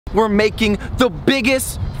we're making the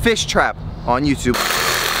biggest fish trap on YouTube.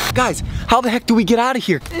 Guys, how the heck do we get out of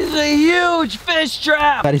here? This is a huge fish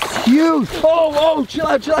trap. That is huge. Oh, chill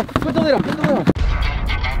out, chill out. Put the lid on, put the lid on.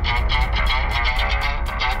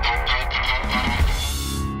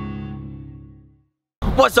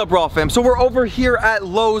 What's up, Raw fam? So we're over here at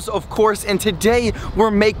Lowe's, of course, and today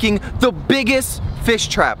we're making the biggest fish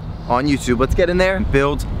trap on YouTube. Let's get in there and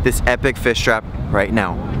build this epic fish trap right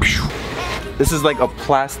now. This is like a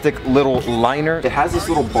plastic little liner. It has this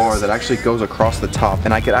little bar that actually goes across the top,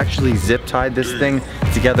 and I could actually zip tie this thing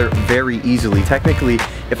together very easily. Technically,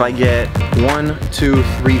 if I get 1, 2,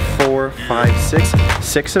 3, 4, 5,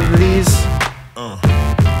 6 of these.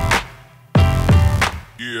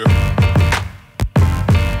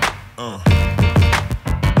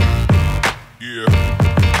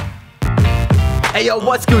 Hey yo,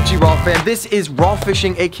 what's Gucci Raw fam? This is Raw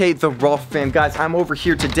Fishing, aka the Rawwfam. Guys, I'm over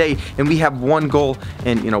here today and we have one goal,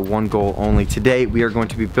 and one goal only. Today we are going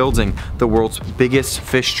to be building the world's biggest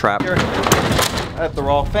fish trap here at the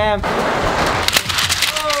Rawwfam.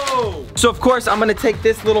 Oh! So of course I'm gonna take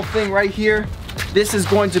this little thing right here. This is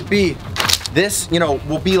going to be,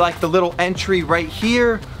 will be like the little entry right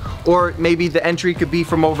here, or maybe the entry could be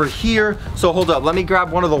from over here. So hold up, let me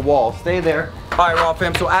grab one of the walls. Stay there. All right, Raw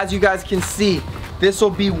fam, so as you guys can see, this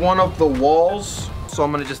will be one of the walls. So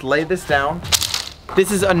I'm gonna just lay this down.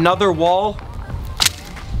 This is another wall.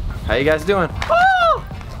 How you guys doing? Oh!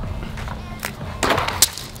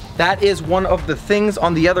 That is one of the things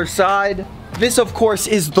on the other side. This, of course,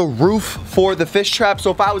 is the roof for the fish trap.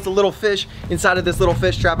 So if I was a little fish inside of this little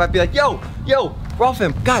fish trap, I'd be like, yo,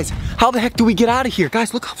 Rawwfam, guys, how the heck do we get out of here?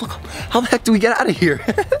 Guys, look up, look up. How the heck do we get out of here?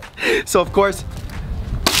 So of course,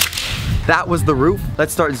 that was the roof.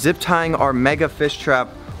 Let's start zip tying our mega fish trap,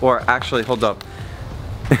 or actually, hold up,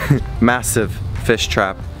 massive fish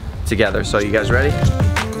trap together. So you guys ready?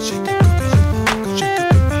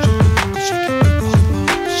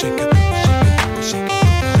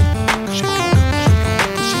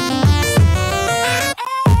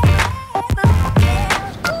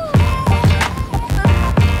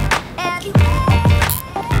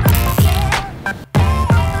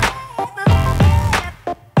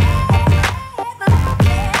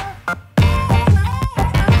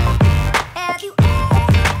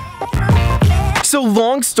 So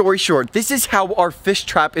long story short, this is how our fish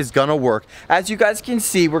trap is gonna work. As you guys can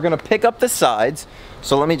see, we're gonna pick up the sides.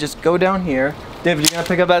 So let me just go down here. David, you gonna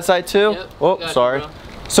pick up that side too? Yep, oh, sorry.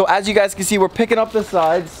 So as you guys can see, we're picking up the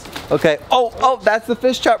sides. Okay. Oh, that's the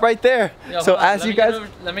fish trap right there. Yo, so as you guys,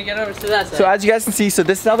 let me get over to that side. So as you guys can see, so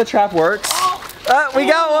this is how the trap works. Oh, we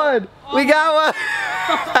got one. We got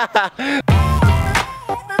one.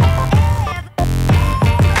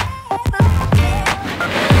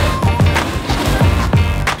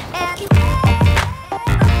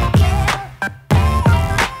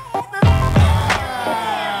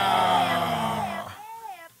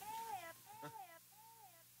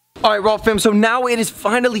 All right, Rawwfam, so now it is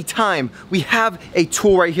finally time. We have a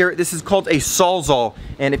tool right here. This is called a Sawzall.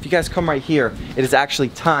 And if you guys come right here, it is actually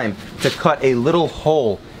time to cut a little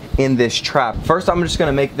hole in this trap. First, I'm just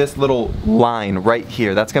gonna make this little line right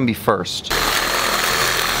here. That's gonna be first.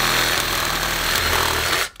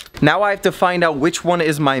 Now I have to find out which one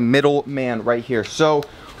is my middle man right here. So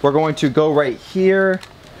we're going to go right here.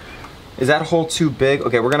 Is that hole too big?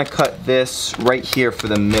 Okay, we're gonna cut this right here for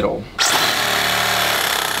the middle.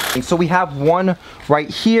 So we have one right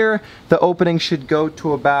here. The opening should go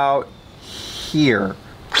to about here.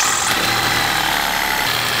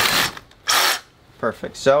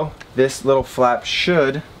 Perfect. So this little flap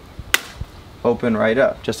should open right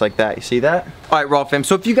up, just like that. You see that? All right, Rawwfam.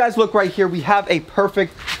 So if you guys look right here, we have a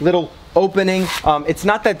perfect little opening. It's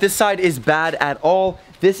not that this side is bad at all.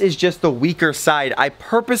 This is just the weaker side. I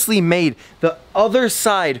purposely made the other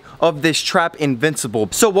side of this trap invincible.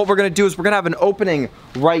 So what we're gonna do is we're gonna have an opening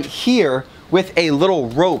right here with a little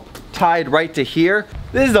rope tied right to here.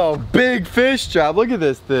 This is a big fish trap. Look at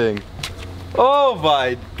this thing. Oh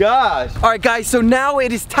my gosh. All right, guys, so now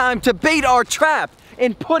it is time to bait our trap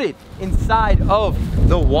and put it inside of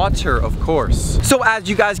the water, of course. So as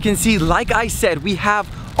you guys can see, like I said, we have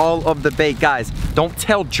all of the bait. Guys, don't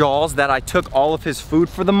tell Jaws that I took all of his food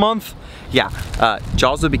for the month. Yeah,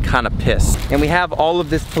 Jaws would be kind of pissed. And we have all of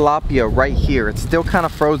this tilapia right here. It's still kind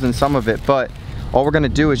of frozen, some of it, but all we're gonna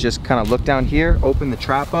do is just kind of look down here, open the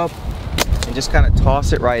trap up, and just kind of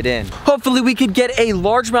toss it right in. Hopefully we could get a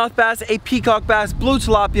largemouth bass, a peacock bass, blue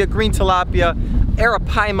tilapia, green tilapia,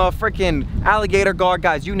 arapaima, freaking alligator gar,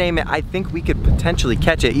 guys, you name it. I think we could potentially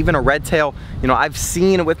catch it. Even a red tail. You know, I've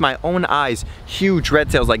seen with my own eyes huge red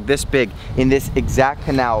tails like this big in this exact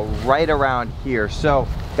canal right around here. So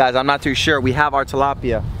Guys, I'm not too sure. We have our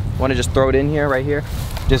tilapia. Want to just throw it in here, right here?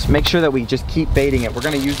 Just make sure that we just keep baiting it. We're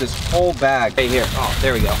gonna use this whole bag right here. Oh,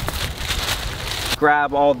 there we go.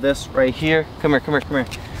 Grab all this right here. Come here, come here, come here.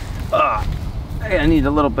 I need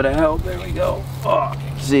a little bit of help. There we go.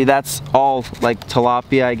 See, that's all like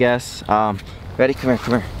tilapia, I guess. Ready? Come here,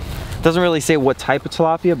 come here. Doesn't really say what type of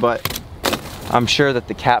tilapia, but I'm sure that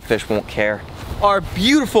the catfish won't care. Our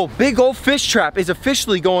beautiful big old fish trap is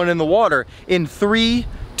officially going in the water in 3,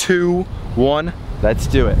 2, 1. Let's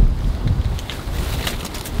do it.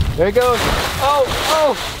 There it goes.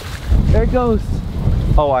 Oh, there it goes.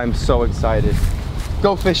 Oh, I'm so excited.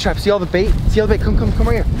 Go fish trap. See all the bait? See all the bait? Come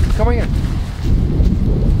right here. Come right here.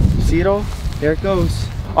 See it all? There it goes.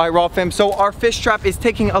 All right, Rawwfam, so our fish trap is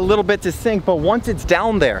taking a little bit to sink, but once it's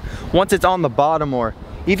down there, once it's on the bottom or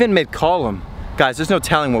even mid-column, guys, there's no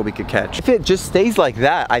telling what we could catch. If it just stays like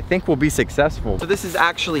that, I think we'll be successful. So this is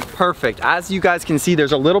actually perfect. As you guys can see,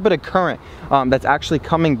 there's a little bit of current that's actually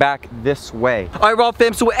coming back this way. All right,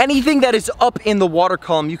 Rawwfam, so anything that is up in the water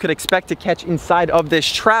column, you could expect to catch inside of this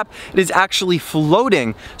trap. It is actually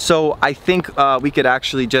floating. So I think we could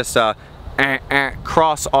actually just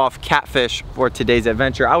cross off catfish for today's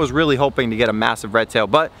adventure. I was really hoping to get a massive red tail,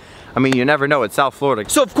 but I mean, you never know, it's South Florida.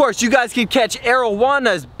 So of course, you guys can catch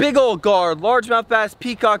arowanas, big old guard, largemouth bass,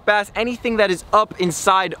 peacock bass, anything that is up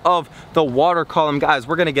inside of the water column. Guys,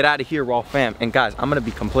 we're gonna get out of here, Rawwfam. And guys, I'm gonna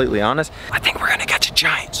be completely honest, I think we're gonna catch a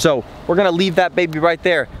giant. So we're gonna leave that baby right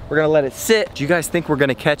there. We're gonna let it sit. Do you guys think we're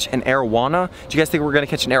gonna catch an arowana? Do you guys think we're gonna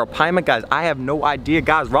catch an arapaima? Guys, I have no idea.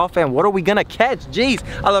 Guys, Rawwfam, what are we gonna catch? Jeez,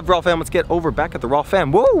 I love Rawwfam. Let's get over back at the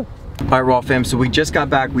Rawwfam. Woo! All right, Rawwfam, so we just got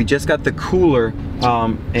back. We just got the cooler,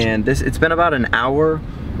 and it's been about an hour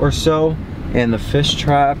or so, and the fish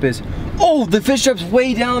trap is, oh, the fish trap's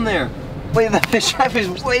way down there. Wait, the fish trap is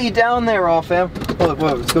way down there, Rawwfam. Hold up,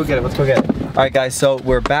 let's go get it, let's go get it. All right, guys, so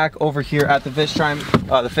we're back over here at the fish trap.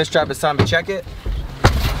 It's time to check it.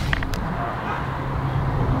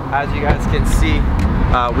 As you guys can see,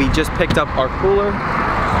 we just picked up our cooler.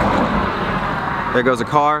 There goes a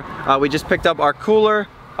car. We just picked up our cooler.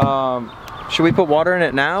 Should we put water in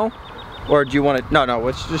it now? Or do you want to, no,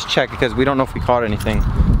 let's just check because we don't know if we caught anything.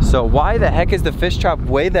 So why the heck is the fish trap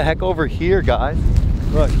way the heck over here, guys?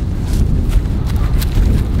 Look.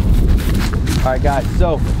 All right, guys,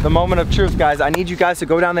 so the moment of truth, guys. I need you guys to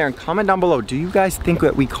go down there and comment down below. Do you guys think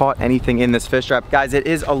that we caught anything in this fish trap? Guys, it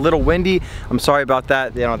is a little windy. I'm sorry about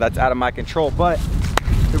that. You know, that's out of my control, but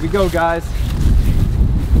here we go, guys.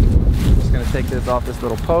 Just gonna take this off this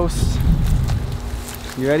little post.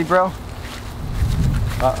 You ready, bro?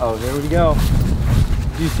 Uh-oh, there we go.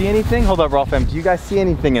 Do you see anything? Hold up, Rawwfam. Do you guys see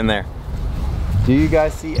anything in there? Do you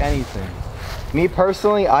guys see anything? Me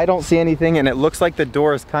personally, I don't see anything, and it looks like the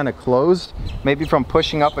door is kind of closed. Maybe from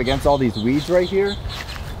pushing up against all these weeds right here.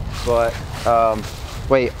 But,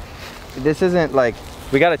 wait. This isn't like,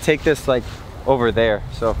 we gotta take this like over there.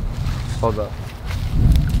 So, hold up.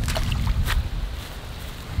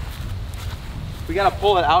 We gotta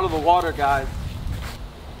pull it out of the water, guys.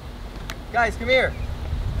 Guys, come here.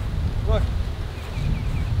 Look.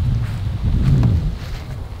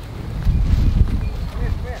 Come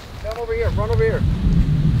here. Come over here. Run over here.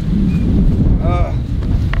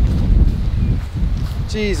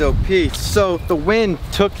 Jeez, oh Pete. So the wind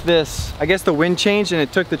took this, I guess the wind changed and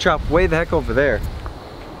it took the trap way the heck over there.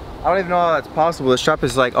 I don't even know how that's possible. This trap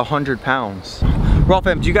is like 100 pounds.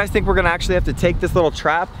 Rawwfam, do you guys think we're gonna actually have to take this little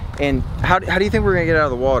trap, and how do you think we're gonna get it out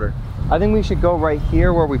of the water? I think we should go right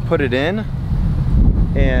here where we put it in.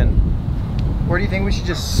 And where do you think we should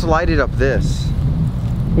just slide it up this?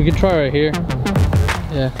 We could try right here.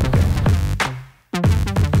 Yeah.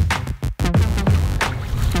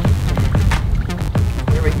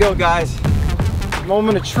 Here we go, guys.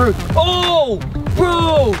 Moment of truth. Oh,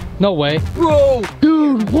 bro! No way. Bro!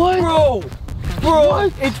 Dude, what? Bro!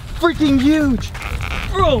 What? It's freaking huge!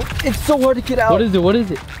 Bro, it's so hard to get out. What is it? What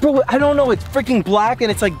is it? Bro, I don't know. It's freaking black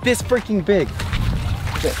and it's like this freaking big.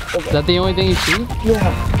 Okay. Is that the only thing you see?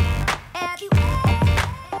 Yeah.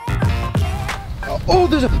 Oh,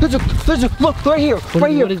 there's a, look, right here,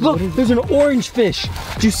 look, there's an orange fish.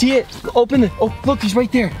 Do you see it? Open it. Oh, look, he's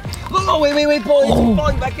right there. Oh, wait, boy,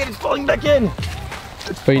 it's falling back in.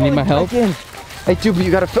 But you need my help? Hey, dude, but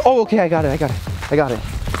you gotta, oh, okay, I got it.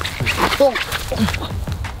 Oh.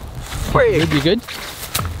 Freak. You good?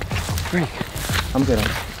 Freak. I'm good.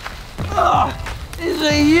 This is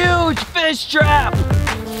a huge fish trap.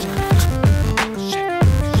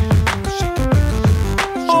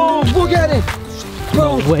 Oh, look at it.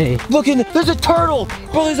 Bro, no way. Look in, there's a turtle.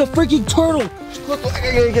 Bro, there's a freaking turtle. Look,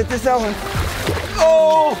 I gotta get this out.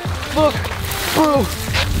 Oh, look,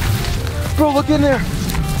 bro, look in there.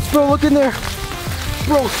 Bro, look in there.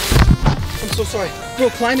 Bro, I'm so sorry. Bro,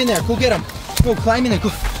 climb in there. Go get him. Bro, climb in there.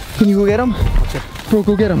 Go. Can you go get him? Okay. Bro,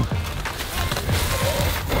 go get him.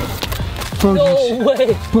 Bro, no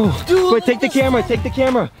way. Bro, dude, wait, take the camera. Take the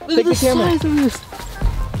camera. Take the camera. Size of this.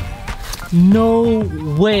 No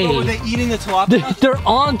way. Bro, are they eating the tilapia? They're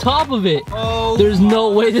on top of it. Oh. There's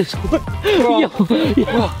no way this. Bro,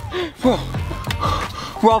 bro.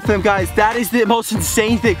 Rawwfam, guys, that is the most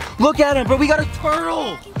insane thing. Look at him, bro. We got a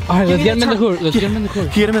turtle. All right, let's get him in the cooler. Let's get him in the cooler.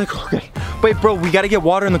 Get him in the cooler. Okay. Wait, bro, we gotta get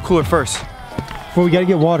water in the cooler first. Bro, we gotta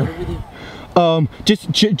get water.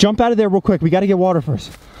 Just jump out of there real quick. We gotta get water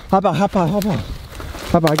first. Hop out. I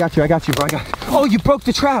got you, bro. Oh, you broke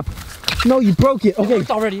the trap. No, you broke it. Okay.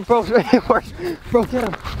 It's already. Bro, it works. Bro, get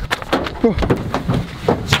him. Bro.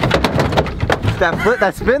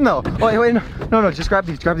 That spin though. Oh, wait, no, just grab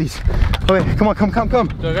these. Oh, wait, come on. Come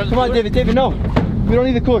on, David, no. We don't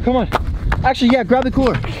need the cooler, come on. Actually, yeah, grab the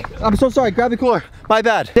cooler. I'm so sorry, grab the cooler. My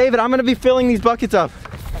bad. David, I'm gonna be filling these buckets up.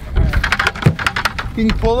 Can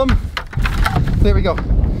you pull them? There we go.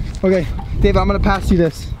 Okay, David, I'm gonna pass you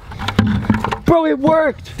this. Bro, it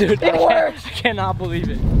worked! Dude, it worked! I cannot believe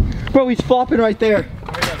it. Bro, he's flopping right there.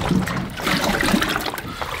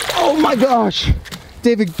 Oh my gosh!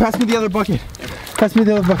 David, pass me the other bucket.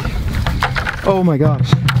 Oh my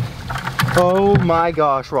gosh. Oh my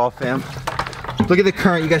gosh, Rawwfam. Look at the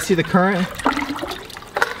current. You guys see the current?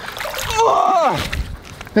 Oh!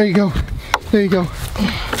 There you go.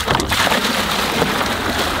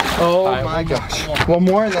 Oh right, my gosh. One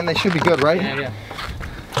more and then they should be good, right? Yeah.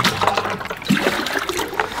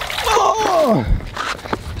 Oh!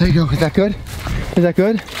 There you go. Is that good?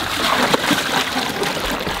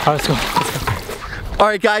 All right, let's go. All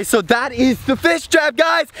right, guys, so that is the fish trap,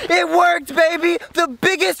 guys. It worked, baby. The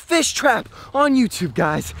biggest fish trap on YouTube,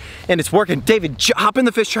 guys. And it's working. David, hop in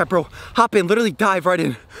the fish trap, bro. Hop in, literally dive right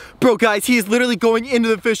in. Bro, guys, he is literally going into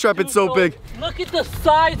the fish trap. It's so big. Look at the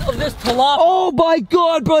size of this tilapia. Oh my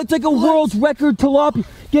God, bro, it's like a world's record tilapia.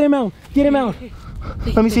 Get him out.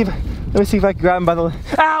 Let me see if I can grab him by the,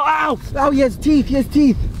 ow, he has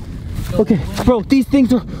teeth. Okay, bro, these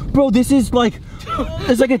things are, bro, this is like,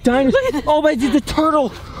 it's like a dinosaur. Oh my, it's a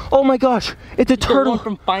turtle. Oh my gosh, it's a turtle.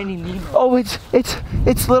 From Finding Nemo. Oh, it's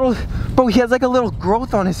little, bro, he has like a little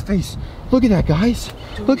growth on his face. Look at that, guys.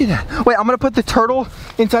 Look at that. Wait, I'm gonna put the turtle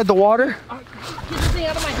inside the water. Get this thing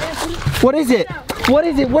out of my hand. What is it?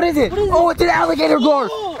 Oh, it's an alligator gar.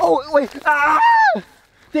 Oh, wait. Ah!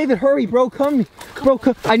 David, hurry, bro. Come.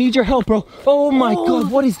 I need your help, bro. Oh my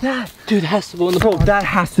God, what is that? Dude, it has to go in the pond. Bro, that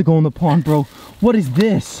has to go in the pond, bro. What is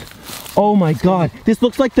this? Oh my God. This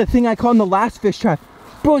looks like the thing I caught in the last fish trap.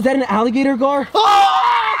 Bro, is that an alligator gar?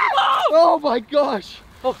 Oh my gosh.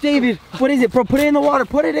 Oh, David, what is it, bro? Put it in the water.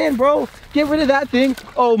 Put it in, bro. Get rid of that thing.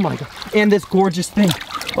 Oh my God. And this gorgeous thing.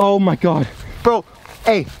 Oh my God. Bro,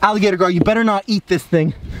 hey, alligator gar, you better not eat this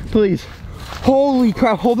thing. Please. Holy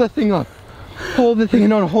crap. Hold that thing up. Hold the thing.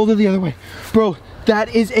 No, hold it the other way. Bro,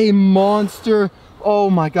 that is a monster.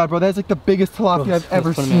 Oh my God, bro. That's like the biggest tilapia I've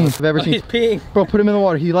ever seen. He's peeing. Bro, put him in the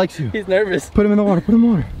water. He likes you. He's nervous. Put him in the water.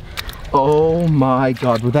 Oh my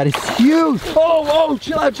God, bro. That is huge. Oh,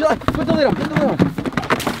 chill out. Put the lid on.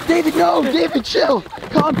 David, no. David, chill.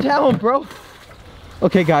 Calm down, bro.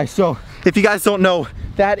 Okay, guys. So, if you guys don't know,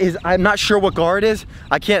 that is, I'm not sure what gar it is.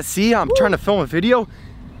 I can't see. I'm trying to film a video.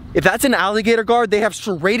 If that's an alligator gar, they have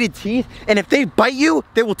serrated teeth, and if they bite you,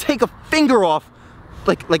 they will take a finger off,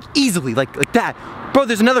 like easily, like that. Bro,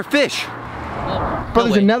 there's another fish. Bro,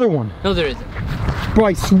 there's another one. No, there isn't. Bro,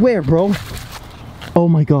 I swear, bro. Oh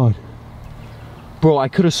my God. Bro, I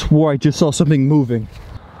could have swore I just saw something moving.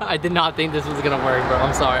 I did not think this was gonna work, bro.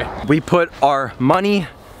 I'm sorry. We put our money,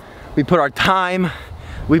 we put our time,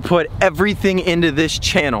 we put everything into this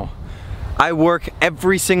channel. I work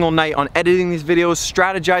every single night on editing these videos,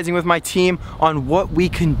 strategizing with my team on what we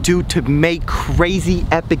can do to make crazy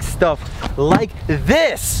epic stuff like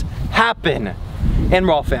this happen. And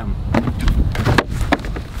Rawwfam,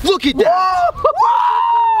 look at that!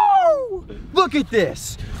 Whoa! Look at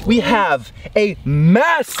this. We have a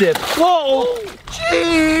massive, whoa,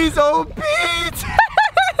 jeez, oh Pete!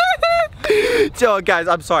 So guys,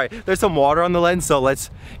 I'm sorry, there's some water on the lens, so let's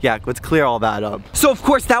clear all that up. So of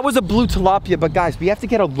course that was a blue tilapia, but guys, we have to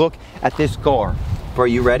get a look at this gar. Bro,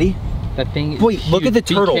 you ready? That thing is Wait, huge. look at the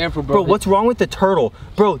turtle. Be careful, bro. What's wrong with the turtle?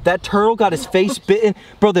 Bro, that turtle got his face bitten.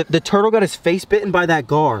 Bro, the turtle got his face bitten by that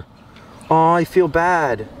gar. Oh, I feel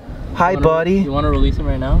bad. Hi, buddy. You want to release him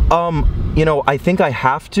right now? You know, I think I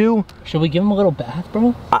have to. Should we give him a little bath,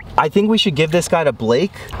 bro? I think we should give this guy to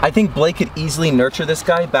Blake. I think Blake could easily nurture this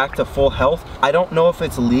guy back to full health. I don't know if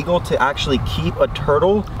it's legal to actually keep a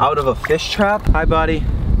turtle out of a fish trap. Hi, buddy.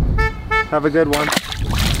 Have a good one.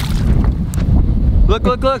 Look,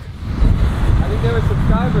 look, look. I think they were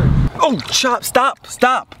subscribers. Oh,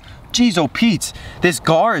 stop. Jeez, oh Pete, this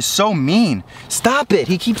gar is so mean. Stop it,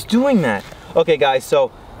 he keeps doing that. Okay guys,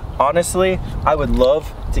 so honestly, I would love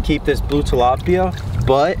to keep this blue tilapia,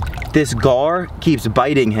 but this gar keeps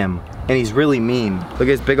biting him and he's really mean. Look at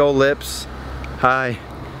his big old lips. Hi.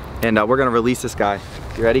 And we're gonna release this guy.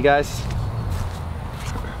 You ready guys?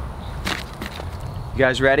 You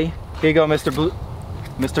guys ready? Here you go, Mr. Blue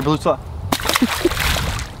Tilapia.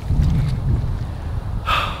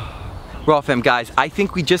 Rawwfam guys, I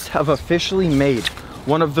think we just have officially made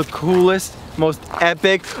one of the coolest, most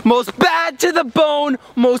epic, most bad to the bone,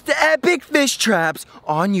 most epic fish traps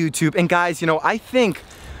on YouTube. And guys, you know, I think,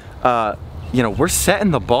 you know, we're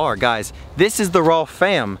setting the bar, guys. This is the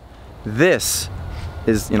Rawwfam. This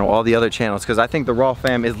is, you know, all the other channels, because I think the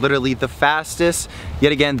Rawwfam is literally the fastest,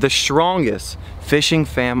 yet again, the strongest fishing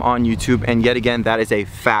fam on YouTube, and yet again, that is a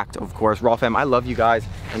fact, of course. Rawwfam, I love you guys,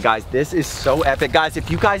 and guys, this is so epic. Guys, if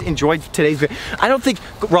you guys enjoyed today's video, I don't think,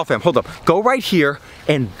 Rawwfam, hold up, go right here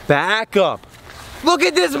and back up. Look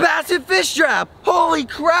at this massive fish trap, holy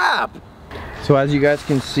crap. So as you guys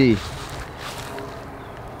can see,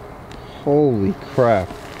 holy crap,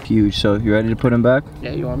 huge. So you ready to put him back?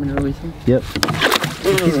 Yeah, you want me to release him? Yep.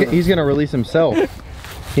 He's gonna release himself.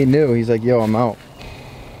 He knew, he's like, yo, I'm out.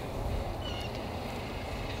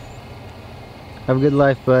 Have a good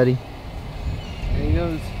life, buddy. There he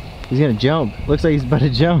goes. He's gonna jump. Looks like he's about to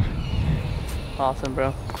jump. Awesome,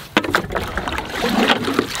 bro.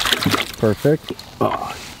 Perfect.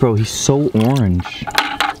 Oh, bro, he's so orange.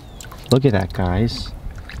 Look at that, guys.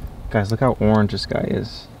 Guys, look how orange this guy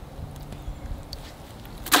is.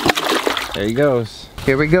 There he goes.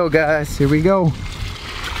 Here we go, guys. Here we go.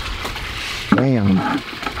 Bam.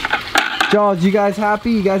 Jaws, you guys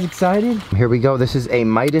happy? You guys excited? Here we go. This is a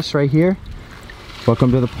Midas right here.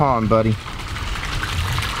 Welcome to the pond, buddy.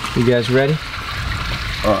 You guys ready?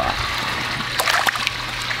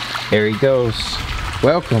 There he goes.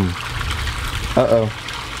 Welcome. Uh-oh.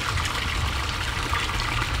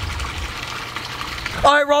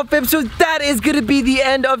 Alright, Rawwfam, so that is gonna be the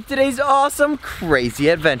end of today's awesome, crazy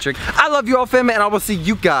adventure. I love you all, fam, and I will see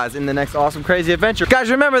you guys in the next awesome, crazy adventure. Guys,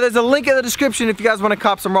 remember, there's a link in the description if you guys want to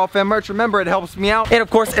cop some Rawwfam merch. Remember, it helps me out, and of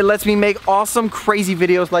course, it lets me make awesome, crazy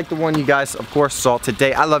videos like the one you guys, of course, saw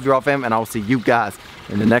today. I love you all, fam, and I will see you guys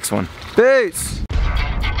in the next one. Peace!